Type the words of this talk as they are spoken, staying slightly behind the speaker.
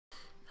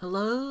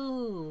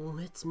Hello,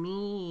 it's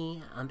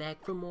me. I'm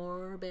back for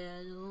more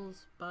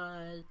battles,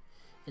 but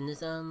in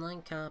this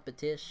online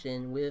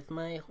competition with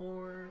my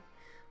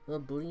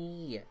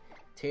horribly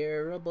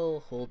terrible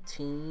whole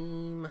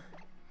team.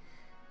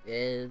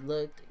 It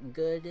looked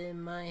good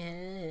in my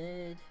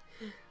head,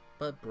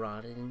 but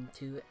brought it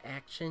into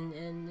action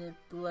and it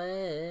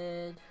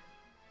bled.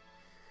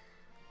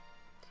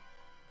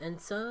 And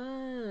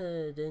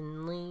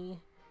suddenly,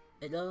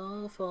 it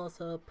all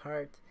falls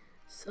apart.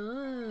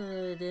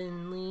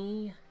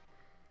 Suddenly,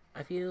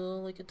 I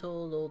feel like a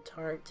total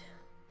tart.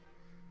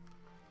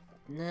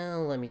 Now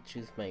let me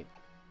choose my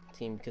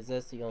team, because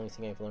that's the only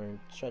thing I've learned.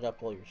 Shut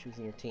up while you're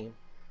choosing your team.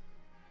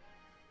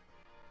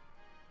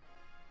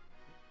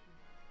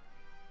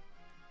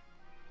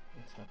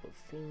 On top of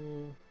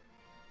Fini.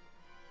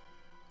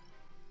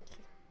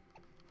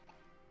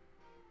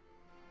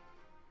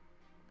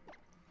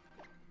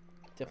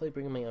 Definitely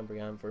bringing my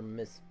Umbreon for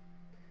Miss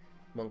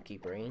Monkey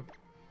Brain.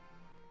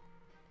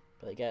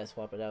 But I gotta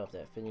swap it out if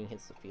that Fini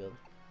hits the field.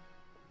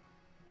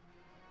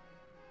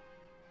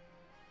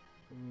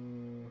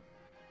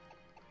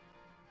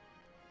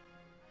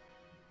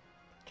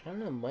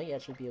 China might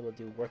actually be able to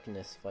do work in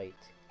this fight.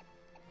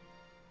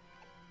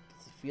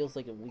 Because it feels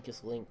like a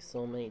weakest link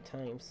so many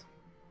times.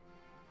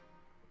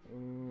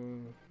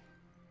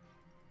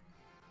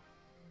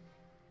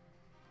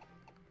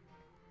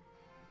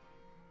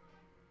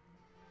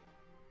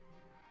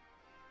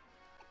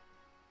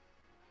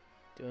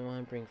 Do I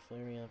want to bring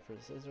Flareon for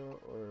the Scissor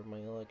or my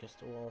Electric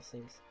Wall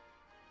things?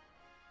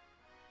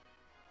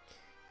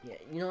 Yeah,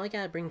 you know I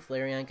gotta bring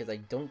Flareon because I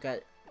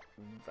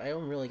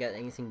don't really got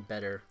anything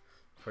better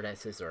for that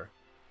Scissor.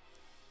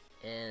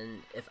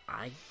 And if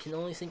I can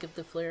only think of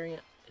the Flareon,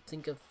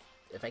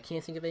 if I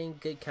can't think of any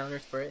good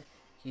counters for it,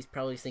 he's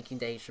probably thinking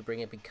that he should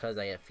bring it because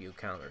I have few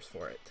counters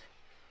for it.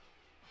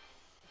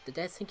 Did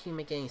that thinking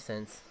make any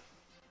sense?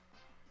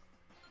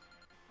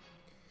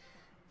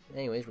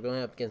 Anyways, we're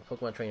going up against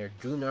Pokemon Trainer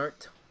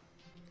Junart.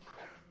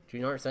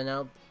 Junart sent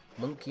out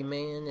Monkey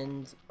Man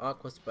and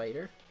Aqua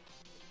Spider.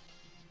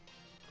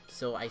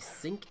 So I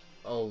think...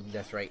 Oh,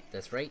 that's right.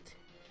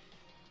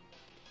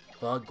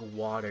 Bug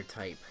Water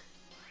type.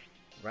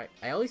 Right.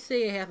 I always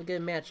say I have a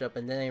good matchup,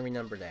 and then I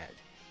remember that.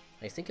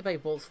 I think if I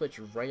Volt Switch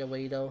right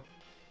away, though,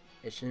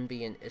 it shouldn't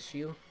be an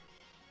issue.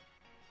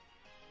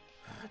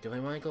 Do I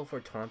want to go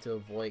for Taunt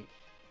to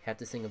have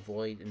this thing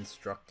avoid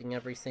instructing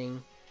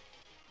everything?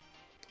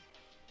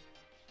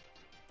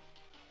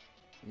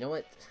 You know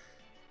what?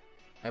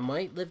 I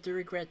might live to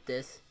regret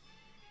this,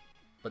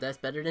 but that's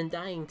better than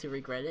dying to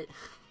regret it.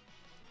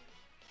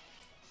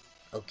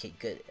 Okay,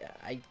 good.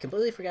 I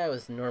completely forgot it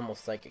was normal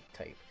Psychic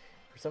type.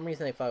 For some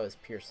reason I thought it was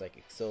pure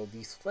Psychic, so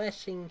these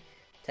flashing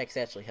attacks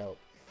actually help.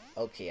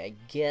 Okay, I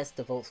guess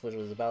the Volt Switch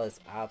was about as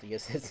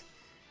obvious as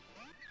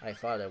I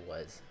thought it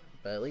was.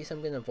 But at least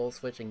I'm gonna Volt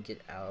Switch and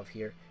get out of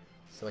here,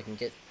 so I can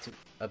get to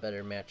a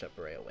better matchup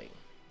right away.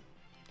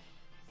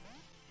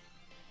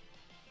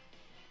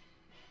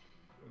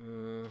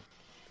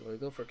 Do I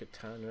go for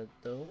Katana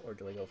though, or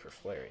do I go for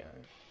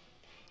Flareon?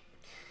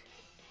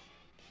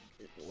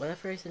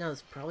 Whatever I said now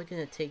is probably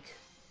gonna take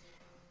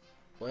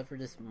whatever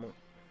this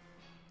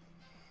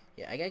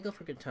yeah, I gotta go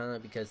for Katana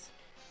because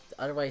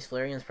otherwise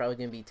Flareon's probably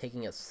gonna be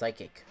taking a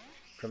Psychic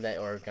from that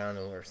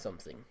Oregano or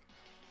something.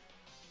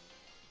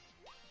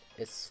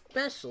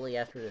 Especially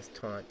after this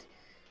taunt.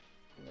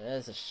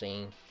 That's a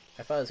shame.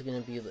 I thought it was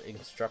gonna be the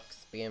Instruct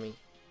spammy.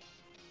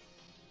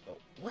 But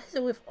what is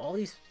it with all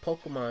these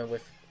Pokemon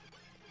with...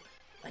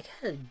 I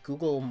gotta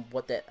Google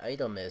what that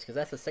item is, because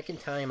that's the second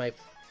time I've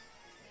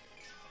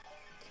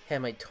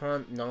had my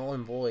taunt null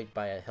and void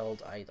by a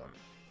held item.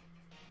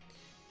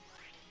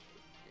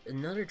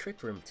 Another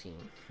Trick Room team.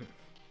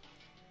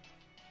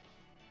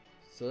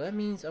 So that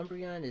means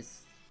Umbreon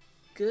is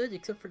good,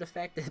 except for the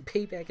fact that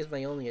Payback is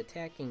my only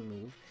attacking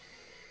move.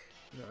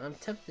 I'm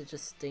tempted to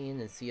just stay in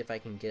and see if I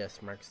can get a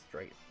Smart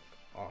Strike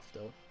off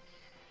though.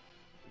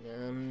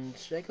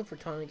 Should I go for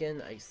taunt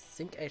again? I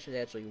think I should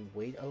actually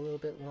wait a little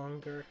bit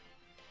longer.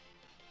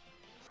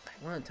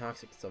 I want to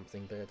Toxic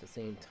something, but at the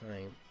same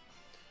time,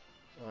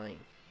 fine.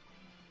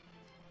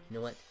 You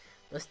know what?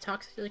 Let's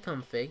Toxic the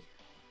Comfey.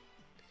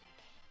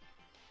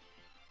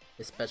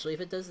 Especially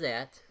if it does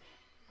that.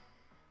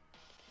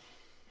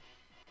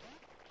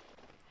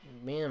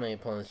 Man, my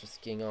opponent's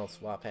just getting all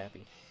swap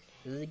happy.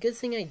 It's a good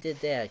thing I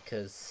did that,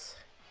 because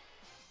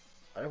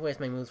otherwise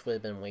my moves would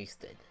have been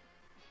wasted.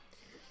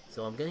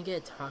 So I'm gonna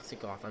get a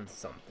Toxic off on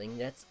something.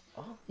 That's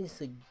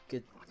always a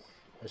good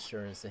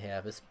assurance to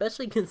have,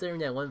 especially considering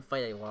that one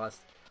fight I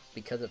lost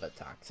because of a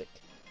Toxic.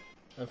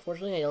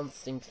 Unfortunately, I don't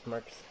think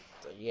Smart...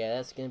 Yeah,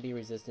 that's gonna be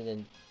resisted,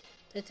 and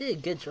that did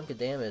a good chunk of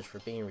damage for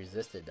being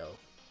resisted, though.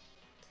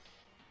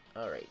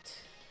 Alright.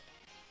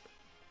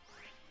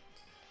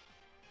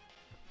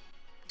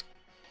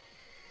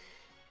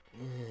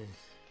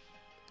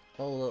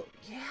 Oh, look.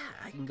 Yeah,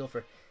 I can go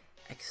for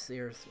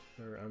X-Series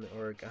on the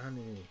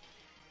Oregano.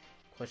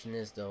 Question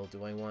is, though,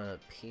 do I want a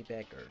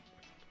Payback or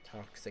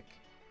Toxic?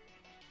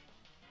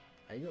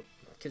 I don't...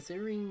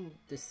 Considering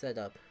this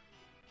setup,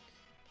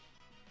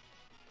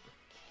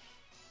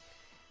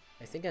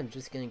 I think I'm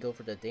just gonna go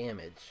for the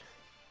damage.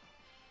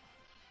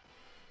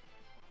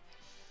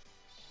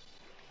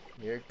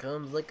 Here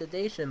comes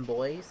liquidation,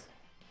 boys.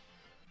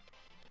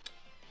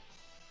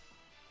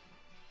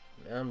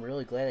 I'm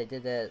really glad I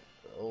did that.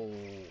 Oh,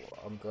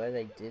 I'm glad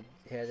I did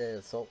have that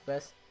assault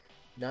vest.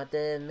 Not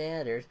that it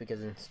matters,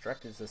 because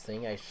Instruct is this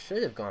thing. I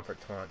should have gone for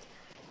taunt.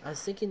 I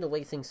was thinking the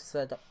way things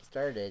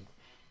started,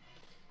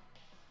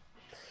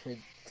 it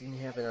didn't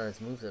have it on its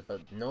moveset, but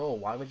no,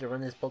 why would you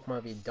run this Pokemon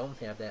if you don't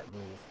have that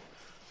move?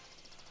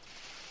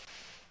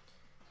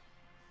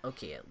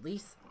 Okay, at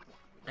least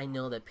I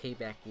know that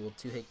Payback will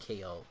 2-hit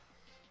KO.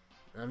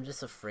 I'm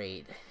just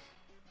afraid.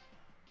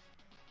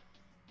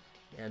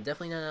 Yeah, I'm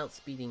definitely not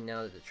outspeeding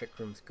now that the Trick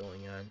Room's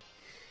going on.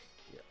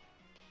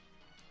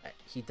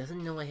 He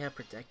doesn't know I have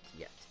Protect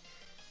yet.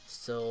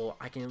 So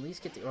I can at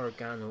least get the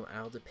Oregano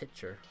out of the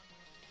picture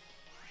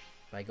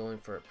by going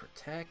for a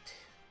Protect.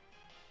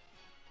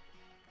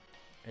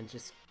 And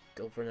just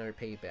go for another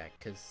Payback,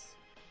 because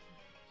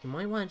you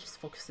might want to just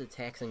focus the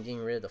attacks on getting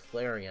rid of the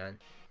Flareon.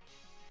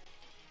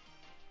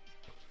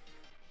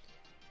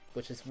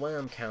 Which is what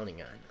I'm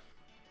counting on.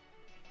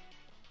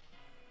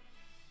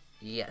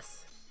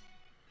 Yes.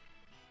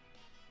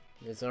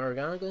 Is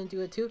Oregano going to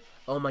do it too?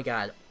 Oh my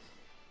god.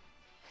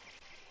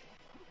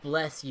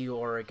 Bless you,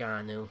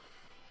 Oregano.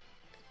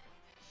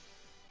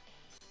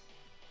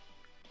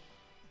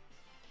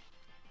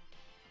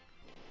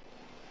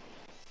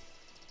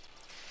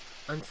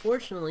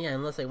 Unfortunately,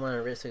 unless I want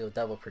to risk a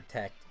double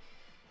protect,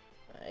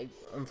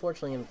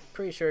 unfortunately, I'm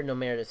pretty sure no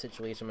matter the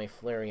situation, my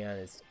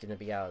Flareon is going to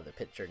be out of the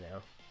picture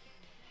now.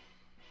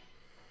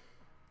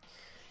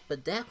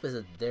 But that was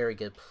a very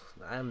good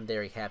I'm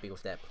very happy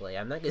with that play.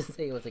 I'm not going to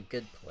say it was a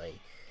good play,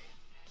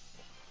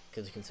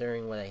 because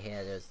considering what I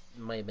had, it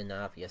might have been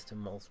obvious to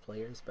most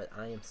players, but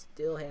I am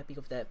still happy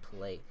with that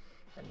play.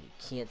 I mean, you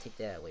can't take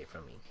that away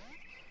from me.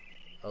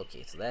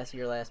 Okay, so that's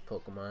your last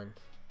Pokemon.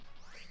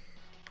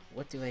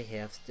 What do I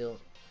have still?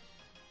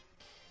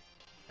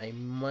 I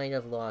might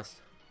have lost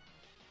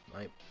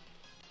my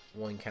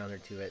one counter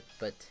to it,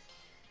 but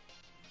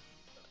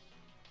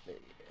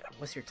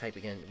what's your type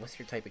again? What's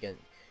your type again?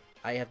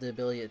 I have the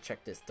ability to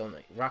check this, don't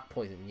I? Rock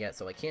Poison, yeah,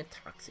 so I can't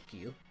Toxic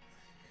you.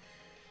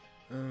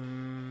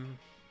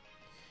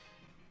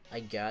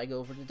 I gotta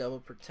go for the double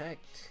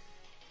protect.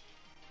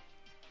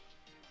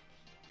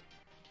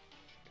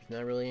 There's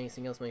not really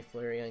anything else my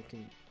Flareon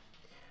can...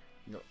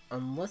 No,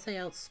 unless I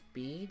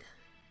outspeed.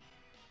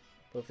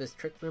 But with this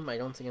Trick Room, I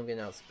don't think I'm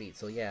gonna outspeed.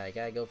 So yeah, I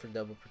gotta go for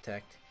double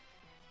protect.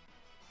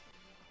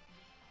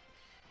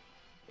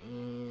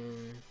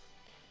 And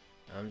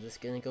I'm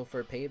just gonna go for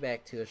a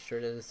payback to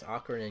assure that this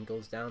Ocarina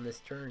goes down this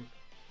turn.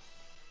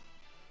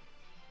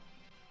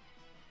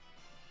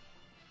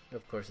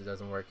 Of course it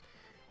doesn't work.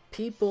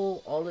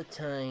 People all the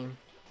time,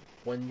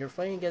 when you're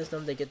fighting against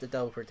them, they get the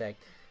double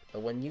protect.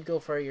 But when you go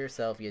for it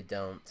yourself, you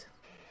don't.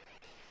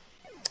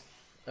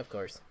 Of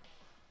course.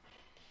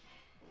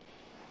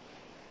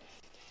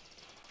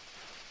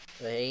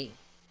 Hey.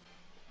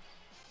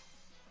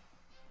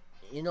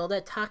 You know,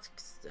 that toxic...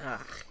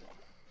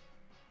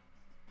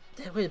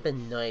 that would have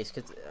been nice,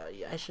 because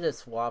I should have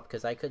swapped,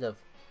 because I could have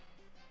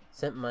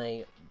sent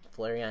my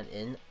Flareon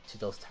in to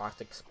those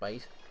toxic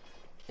spikes.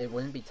 It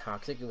wouldn't be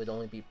toxic, it would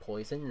only be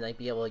poison, and I'd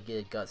be able to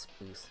get a guts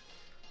boost.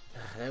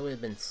 That would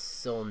have been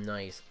so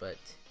nice, but...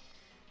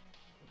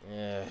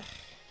 I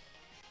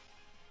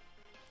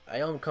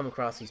don't come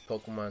across these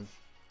Pokemon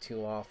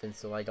too often,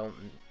 so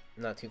I'm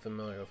not too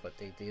familiar with what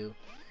they do.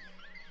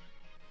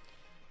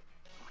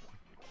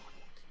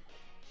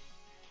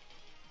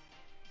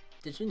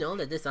 Did you know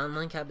that this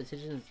online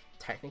competition is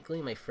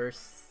technically my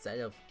first set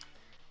of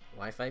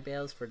Wi-Fi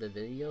battles for the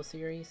video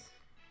series?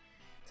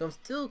 So I'm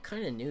still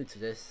kind of new to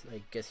this,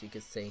 I guess you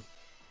could say.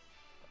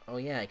 Oh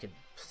yeah, I could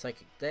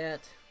Psychic that.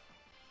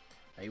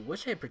 I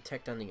wish I had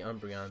Protect on the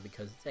Umbreon,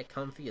 because that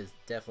Comfy is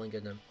definitely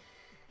gonna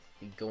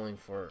be going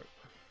for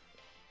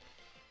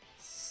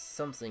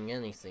something,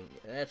 anything.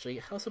 Actually,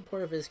 how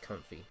supportive is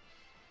Comfy?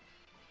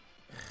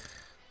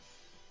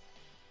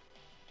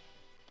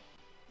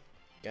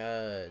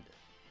 God.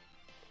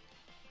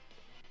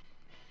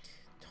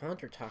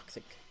 Taunt or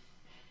Toxic?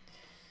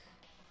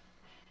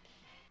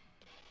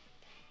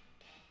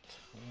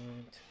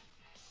 Taunt.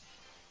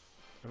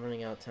 I'm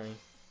running out of time.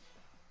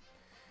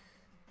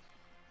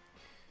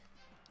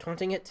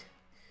 Taunting it?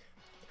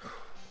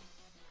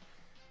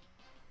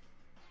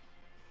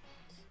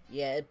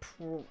 Yeah,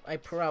 I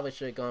probably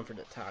should have gone for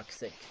the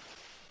Toxic.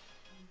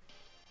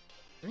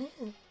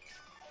 Man.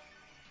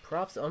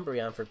 Props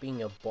Umbreon for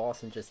being a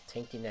boss and just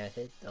tanking that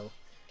hit, though.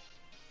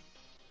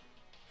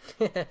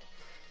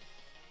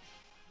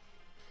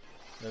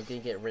 I'm gonna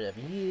get rid of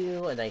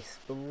you, and I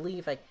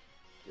believe I...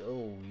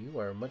 Oh, you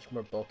are much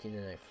more bulky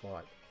than I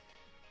thought.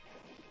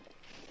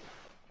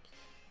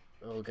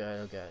 Oh god,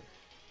 oh god.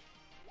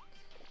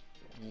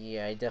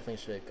 Yeah, I definitely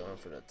should have gone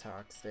for the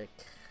Toxic.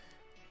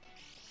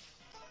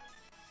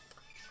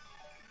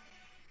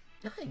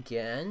 Not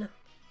again.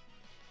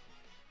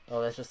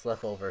 Oh, that's just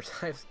leftovers.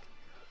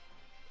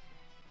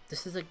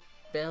 This is a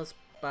battle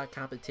spot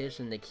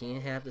competition. They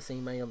can't have the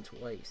same item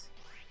twice.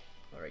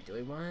 Alright, do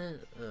I want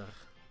it? Ugh.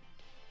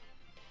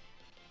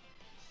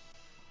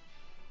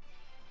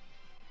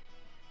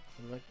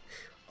 I'm like,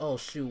 oh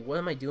shoot, what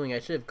am I doing? I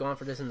should have gone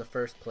for this in the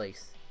first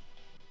place.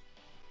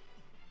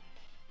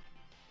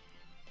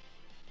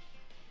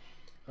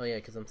 Oh yeah,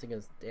 because I'm thinking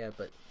it's dad,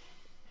 but...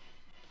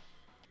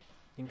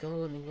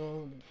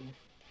 Go.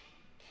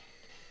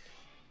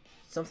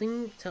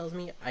 Something tells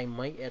me I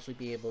might actually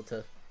be able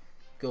to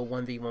go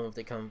 1v1 with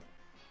the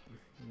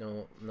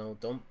No,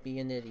 don't be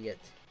an idiot.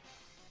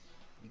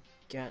 You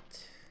got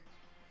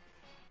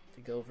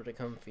to go for the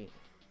comfy.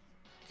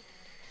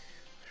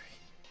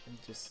 I'm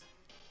just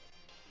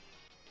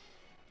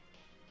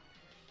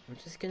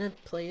gonna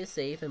play it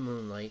safe and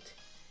Moonlight.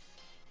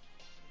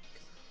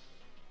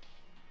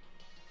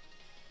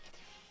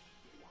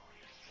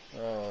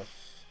 Oh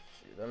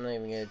shoot, I'm not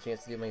even gonna get a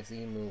chance to do my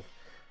Z move.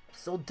 I'm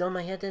so dumb,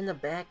 I had it in the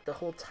back the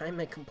whole time,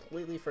 I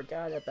completely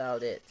forgot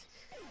about it.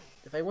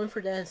 If I went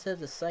for that instead of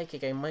the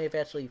Psychic, I might have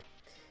actually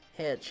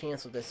had a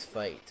chance with this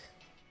fight.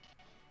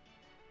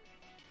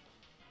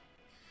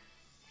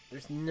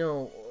 There's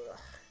no...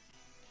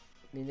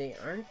 I mean,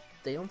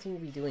 they don't seem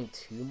to be doing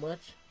too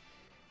much,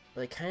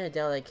 but I kinda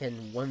doubt I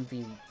can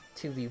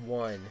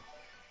 2v1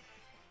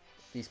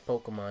 these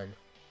Pokemon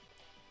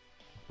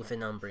with an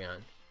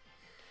Umbreon.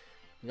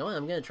 You know what,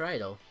 I'm gonna try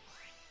though.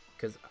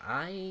 Because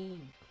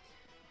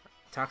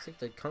Toxic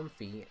to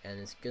Comfy, and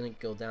it's gonna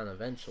go down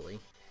eventually.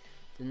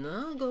 Then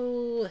I'll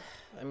go...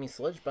 I mean,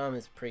 Sludge Bomb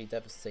is pretty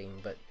devastating,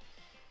 but...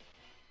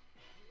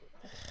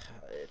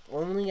 if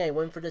only I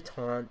went for the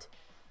Taunt,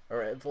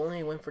 or if only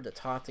I went for the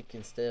Toxic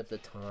instead of the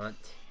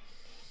Taunt,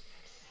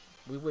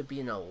 we would be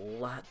in a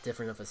lot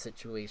different of a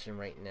situation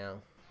right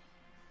now.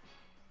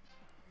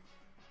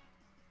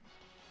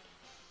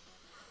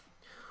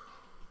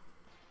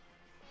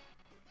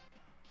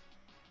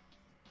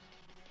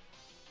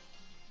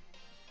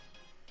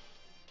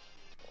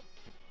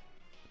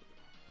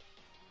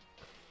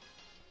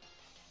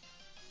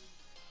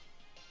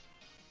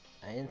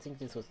 I didn't think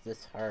this was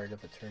this hard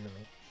of a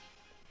tournament.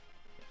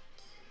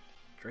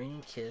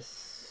 Draining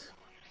Kiss.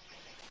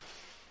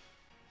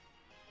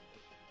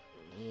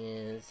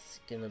 Yeah, it's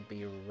gonna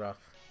be rough.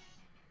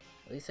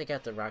 At least I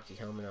got the Rocky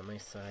Helmet on my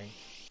side.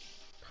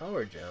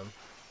 Power Gem.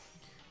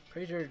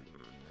 Pretty sure.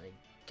 I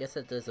guess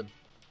it does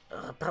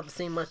about the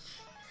same much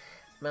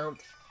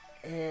amount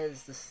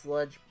as the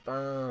Sludge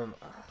Bomb.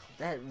 Oh,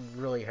 that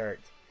really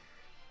hurt.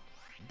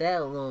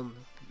 That alone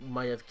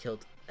might have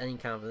killed any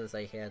confidence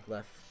I had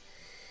left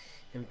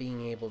in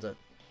being able to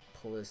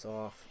pull this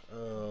off.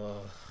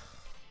 Ugh.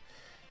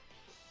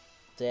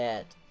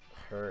 That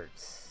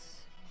hurts.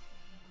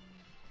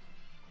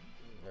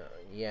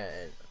 Yeah,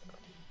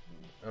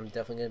 I'm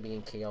definitely gonna be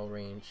in KO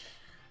range.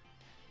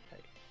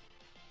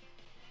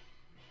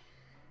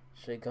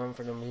 Should have gone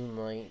for the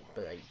Moonlight,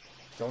 but I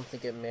don't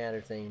think it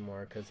matters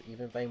anymore, because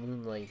even if I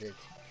Moonlighted,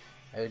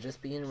 I would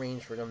just be in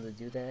range for them to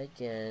do that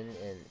again,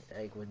 and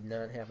I would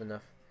not have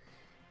enough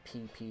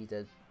PP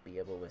to be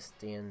able to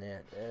withstand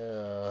that.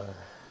 Ugh.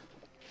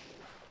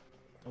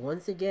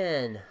 Once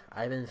again,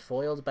 I've been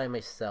foiled by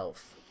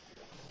myself.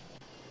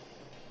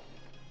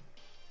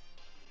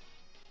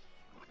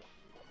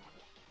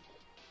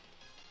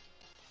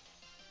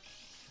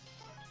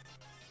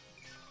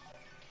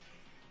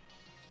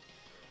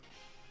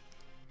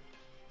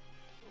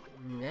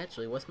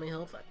 Actually, what's my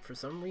health? For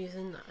some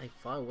reason, I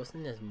thought it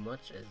wasn't as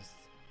much as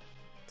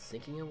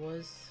thinking it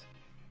was.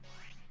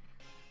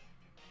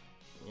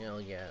 You know,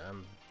 yeah,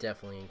 I'm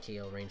definitely in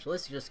KO range.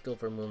 Let's just go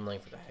for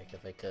Moonlight for the heck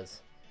of it,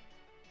 because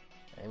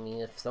I mean,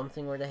 if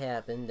something were to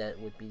happen, that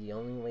would be the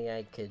only way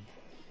I could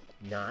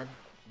not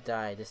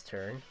die this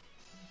turn.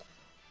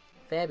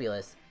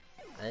 Fabulous.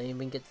 I didn't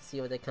even get to see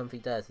what that Comfy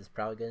does.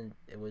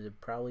 It would have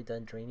probably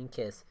done Draining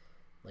Kiss,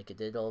 like it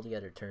did all the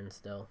other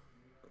turns, though.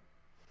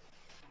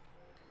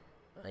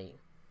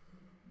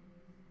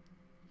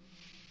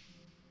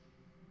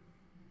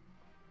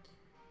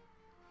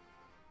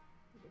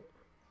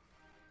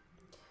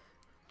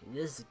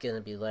 This is gonna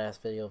be the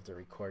last video of the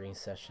recording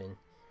session.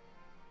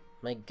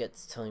 My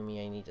gut's telling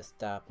me I need to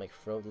stop. My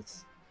throat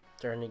is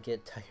starting to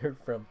get tired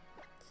from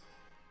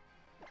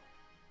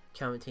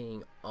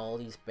commentating all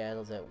these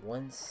battles at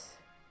once.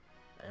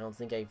 I don't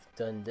think I've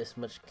done this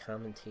much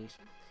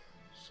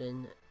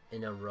commentation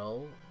in a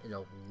row in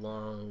a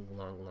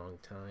long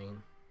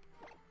time.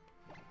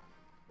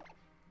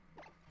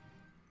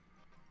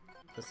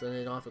 Let's send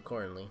it off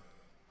accordingly.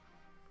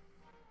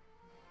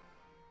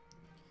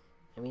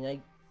 I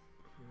mean,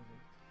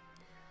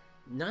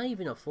 not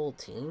even a full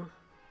team.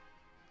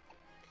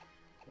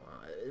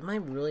 Am I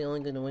really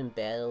only going to win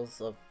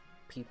battles of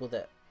people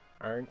that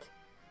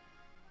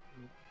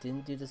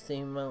didn't do the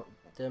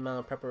amount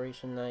of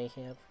preparation I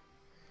have?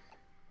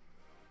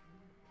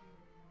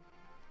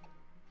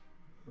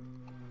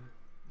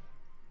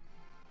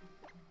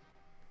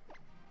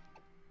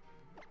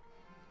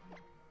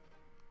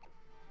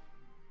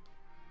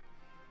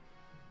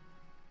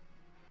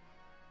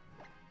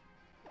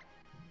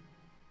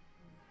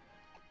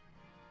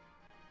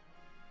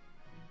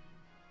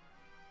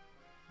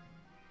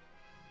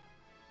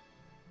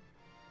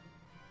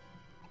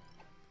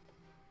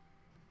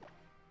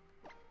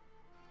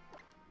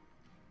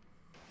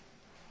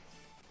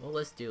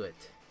 let's do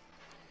it.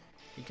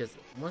 Because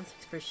one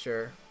thing's for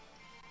sure,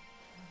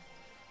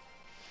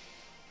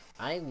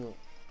 I will...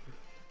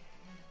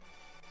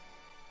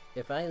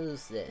 If I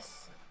lose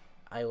this,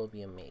 I will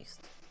be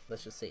amazed.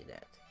 Let's just say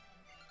that.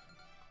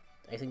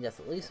 I think that's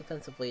the least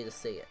offensive way to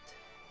say it.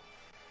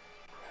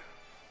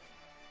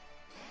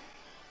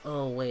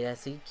 Oh wait, that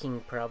Sea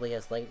King probably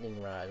has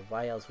Lightning Rod.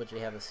 Why else would you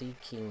have a Sea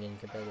King in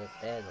competitive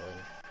battling?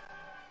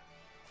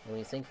 I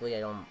mean, thankfully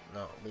I'm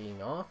not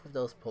leading off with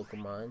those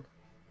Pokemon.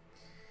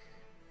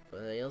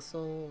 But I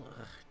also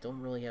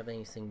don't really have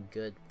anything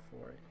good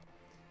for it.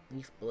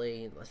 Leaf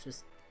Blade, let's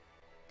just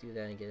do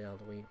that and get it out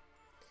of the way.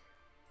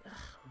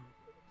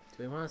 Do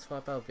we want to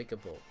swap out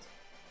Vikavolt?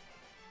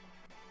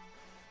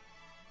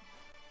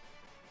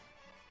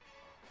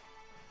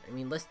 I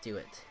mean, let's do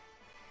it.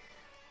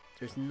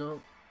 There's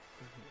no...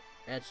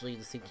 Actually,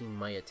 the Sea King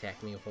might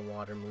attack me with a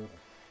water move.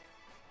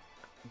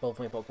 Both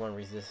my Pokemon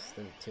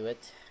resistant to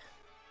it.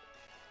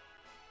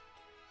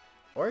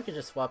 Or I could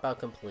just swap out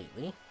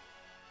completely.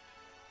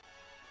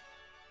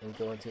 And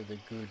go into the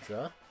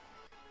Goodra.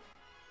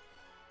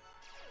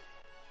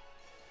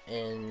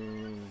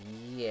 And...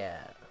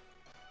 yeah.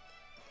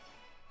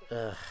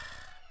 Ugh.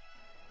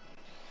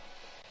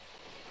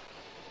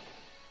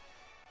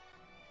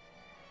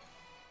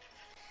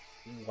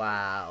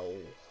 Wow.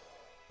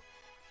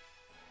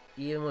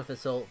 Even with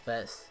Assault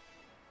Vest,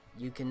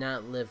 you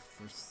cannot live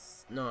for...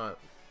 no.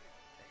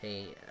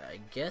 Hey, I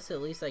guess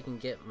at least I can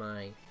get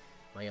my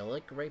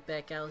Lick right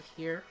back out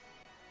here.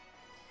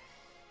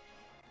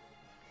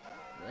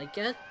 I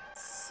got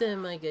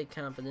semi-good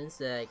confidence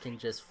that I can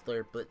just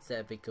Flare Blitz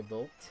at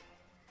Vikavolt.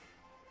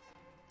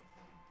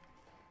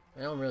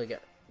 I don't really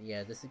got...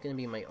 yeah, this is going to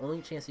be my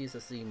only chance to use a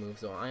Z move,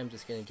 so I'm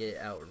just going to get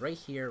it out right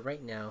here,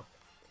 right now.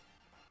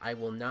 I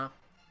will not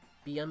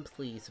be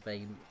unpleased if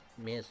I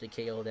manage to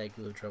KO that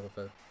Goodra with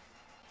a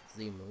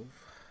Z move.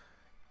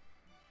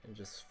 And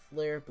just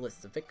Flare Blitz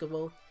the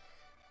Vikavolt.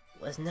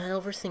 Let's not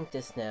overthink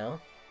this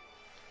now.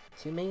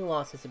 Too many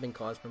losses have been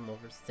caused from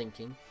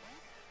overthinking.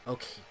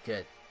 Okay,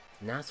 good.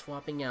 Not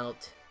swapping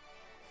out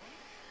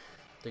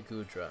the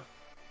Goodra.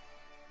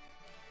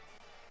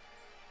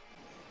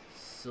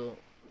 So,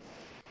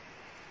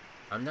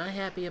 I'm not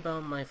happy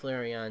about my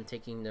Flareon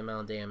taking the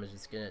amount of damage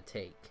it's gonna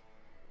take.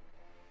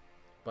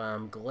 But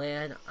I'm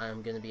glad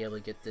I'm gonna be able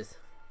to get this.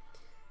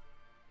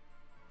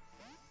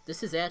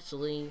 This is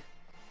actually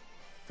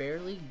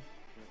fairly...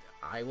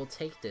 I will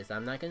take this.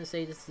 I'm not gonna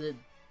say this is the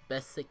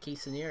best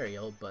case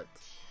scenario, but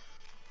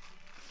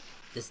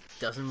this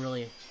doesn't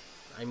really...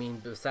 I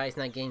mean, besides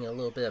not getting a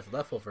little bit of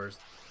leftovers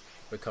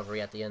recovery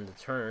at the end of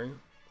the turn,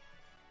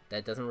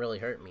 that doesn't really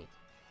hurt me.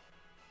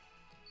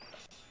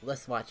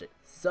 Let's watch it.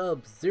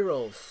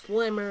 Sub-Zero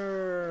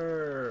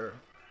Slammer!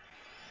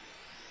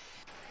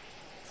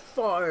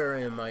 Fire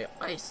in my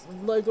Ice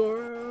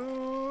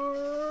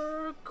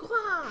Liger!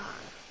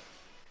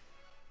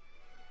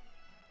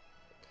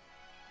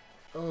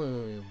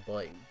 Oh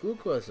boy,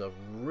 Goku is a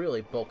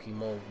really bulky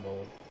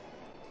mobile.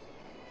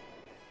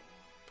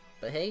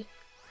 But hey,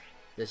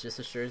 this just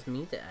assures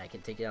me that I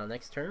can take it out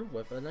next turn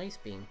with an Ice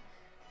Beam.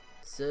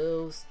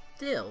 So,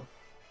 still,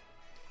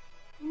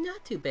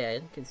 not too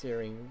bad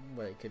considering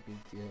what I could be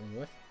dealing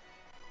with.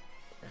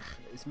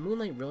 Is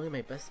Moonlight really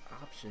my best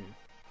option?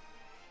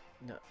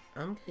 No,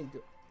 I'm gonna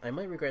go. I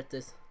might regret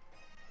this,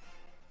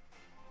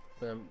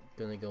 but I'm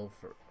gonna go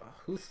for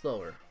who's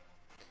slower.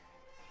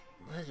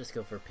 Let's just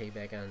go for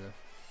payback on the.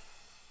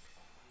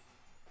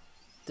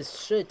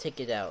 This should take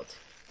it out.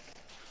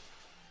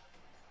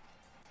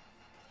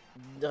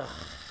 Ugh,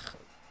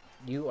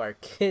 you are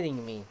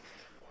kidding me.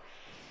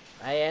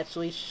 I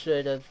actually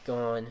should have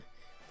gone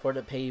for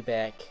the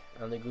payback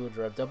on the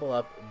Goodra, double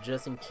up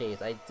just in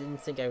case. I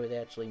didn't think I would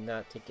actually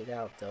not take it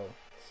out though.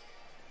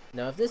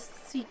 Now if this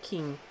Sea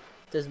King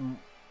does,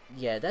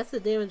 yeah, that's the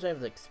damage I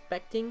was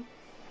expecting,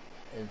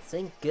 and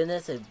thank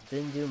goodness it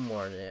didn't do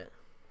more than it.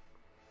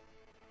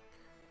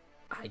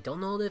 I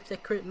don't know if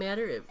that crit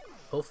mattered. It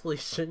hopefully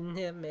shouldn't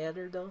have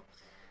mattered though.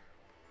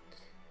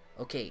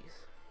 Okay,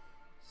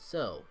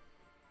 so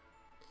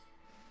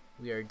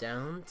we are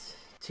down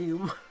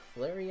to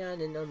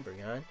Flareon and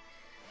Umbreon.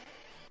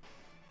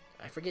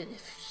 I forget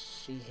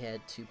if she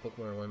had 2 Pokemon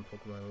or 1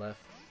 Pokemon left.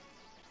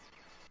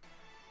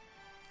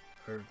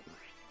 Or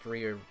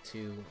 3 or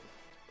 2.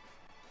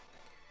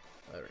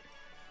 Alright.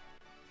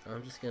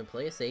 I'm just gonna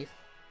play it safe.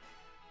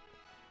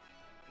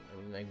 I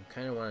mean, I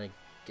kinda wanna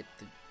get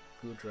the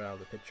Goodra out of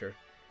the picture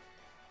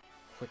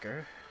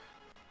quicker.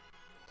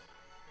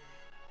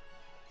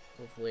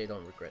 Hopefully I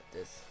don't regret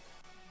this.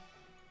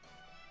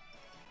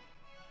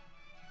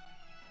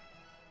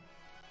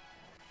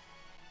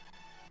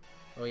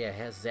 Oh yeah, it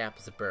has Zap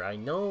Zipper. I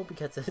know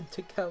because it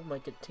took out my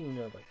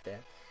Katina like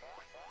that.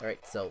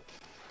 Alright, so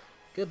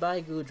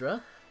goodbye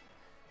Goodra.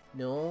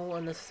 No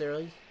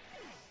unnecessarily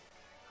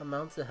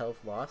amounts of health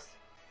loss.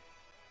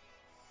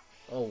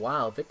 Oh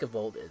wow,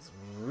 Vikavolt is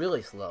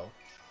really slow.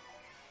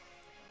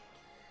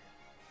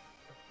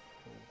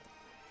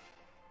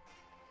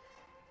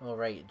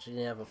 Alright, she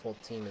didn't have a full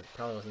team. It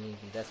probably wasn't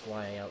easy. That's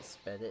why I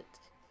outsped it.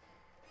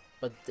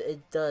 but it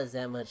does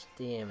that much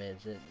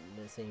damage in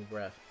the same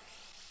breath.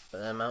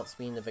 But I'm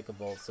outspeeding the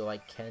Vikavolt, so I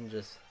can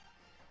just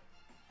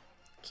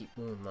keep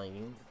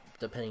Moonlighting,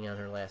 depending on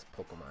her last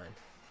Pokemon.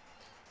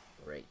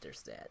 Right,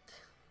 there's that.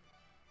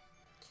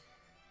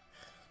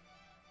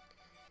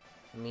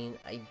 I mean,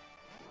 I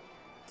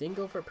didn't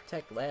go for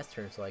Protect last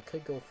turn, so I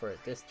could go for it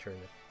this turn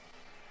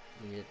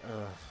if needed.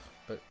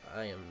 But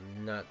I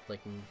am not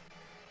liking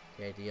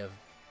the idea of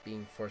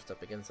being forced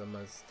up against a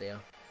Mudsdale.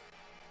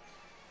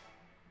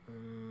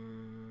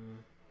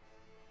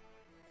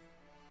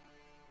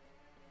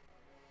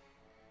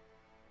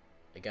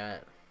 I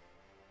got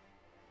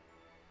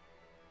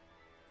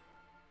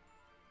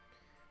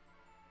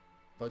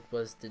Bug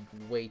Buzz did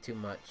way too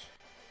much.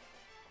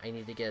 I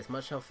need to get as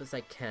much health as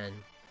I can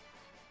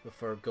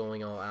before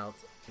going all out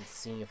and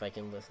seeing if I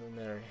can listen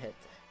another hit.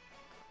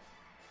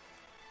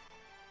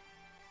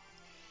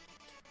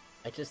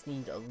 I just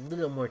need a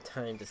little more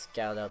time to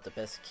scout out the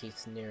best case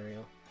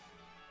scenario.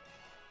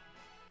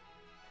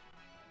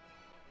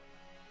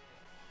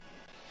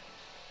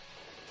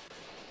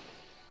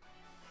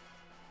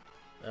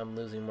 I'm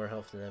losing more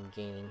health than I'm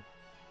gaining.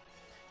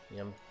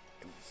 I'm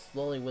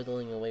slowly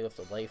whittling away with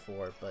the Life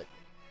Orb, but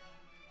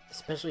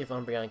especially if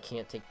Umbreon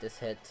can't take this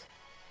hit,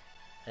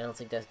 I don't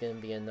think that's going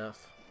to be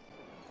enough.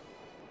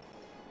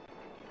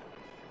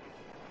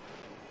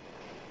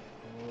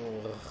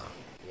 Ugh.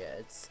 Yeah,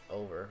 it's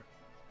over.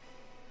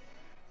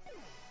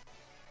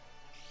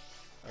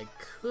 I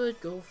could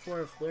go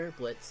for a Flare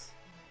Blitz,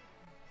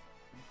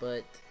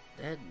 but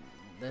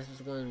that's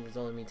just going to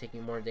result in me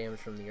taking more damage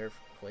from the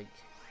Earthquake.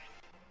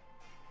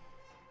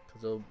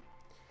 So,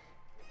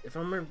 if I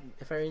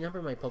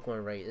remember my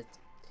Pokemon right,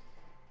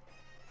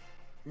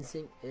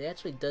 it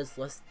actually does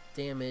less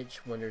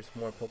damage when there's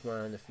more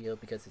Pokemon on the field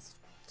because it's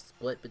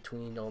split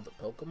between all the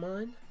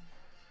Pokemon.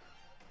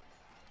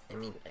 I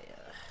mean,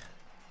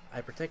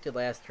 I protected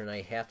last turn.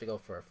 I have to go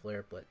for a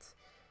Flare Blitz.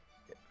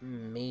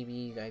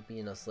 Maybe I'd be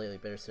in a slightly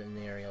better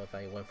scenario if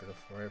I went for the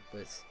Flare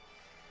Blitz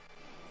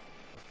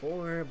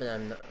before, but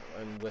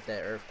with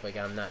that Earthquake,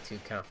 I'm not too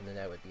confident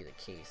that would be the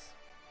case.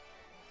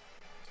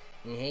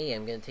 And hey,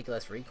 I'm gonna take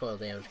less recoil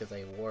damage because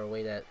I wore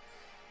away that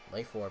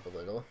Life Orb a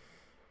little.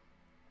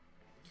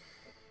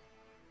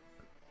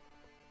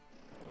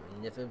 I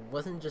mean, if it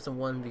wasn't just a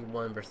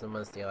 1v1 versus a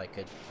Mudsdale, I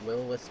could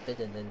Will-O-Wisp it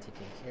and then take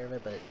care of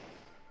it, but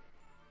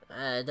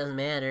it doesn't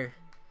matter.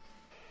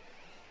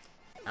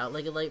 Out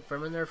like a light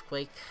from an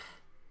Earthquake.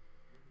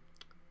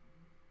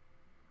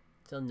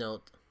 So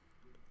note.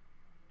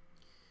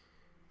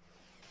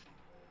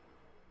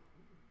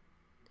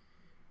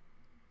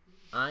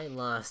 I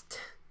lost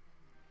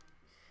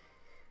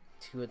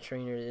to a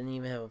trainer that didn't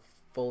even have a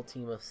full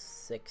team of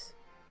 6.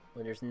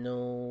 When there's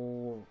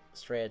no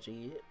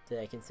strategy that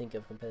I can think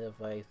of competitive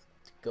life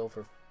to go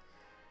for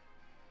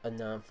a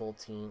non-full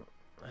team.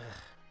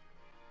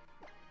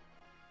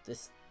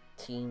 This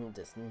team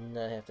does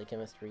not have the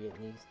chemistry it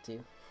needs to.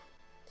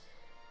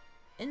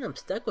 And I'm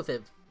stuck with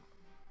it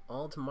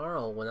all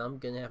tomorrow when I'm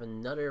gonna have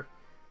another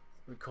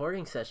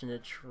recording session to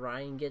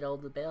try and get all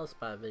the Battle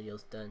Spot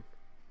videos done.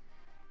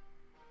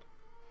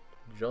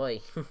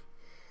 Joy.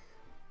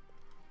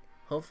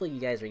 Hopefully you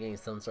guys are getting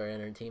some sort of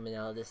entertainment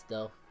out of this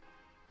though.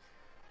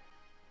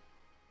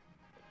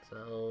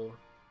 So,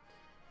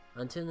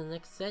 until the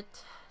next set,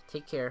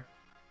 take care.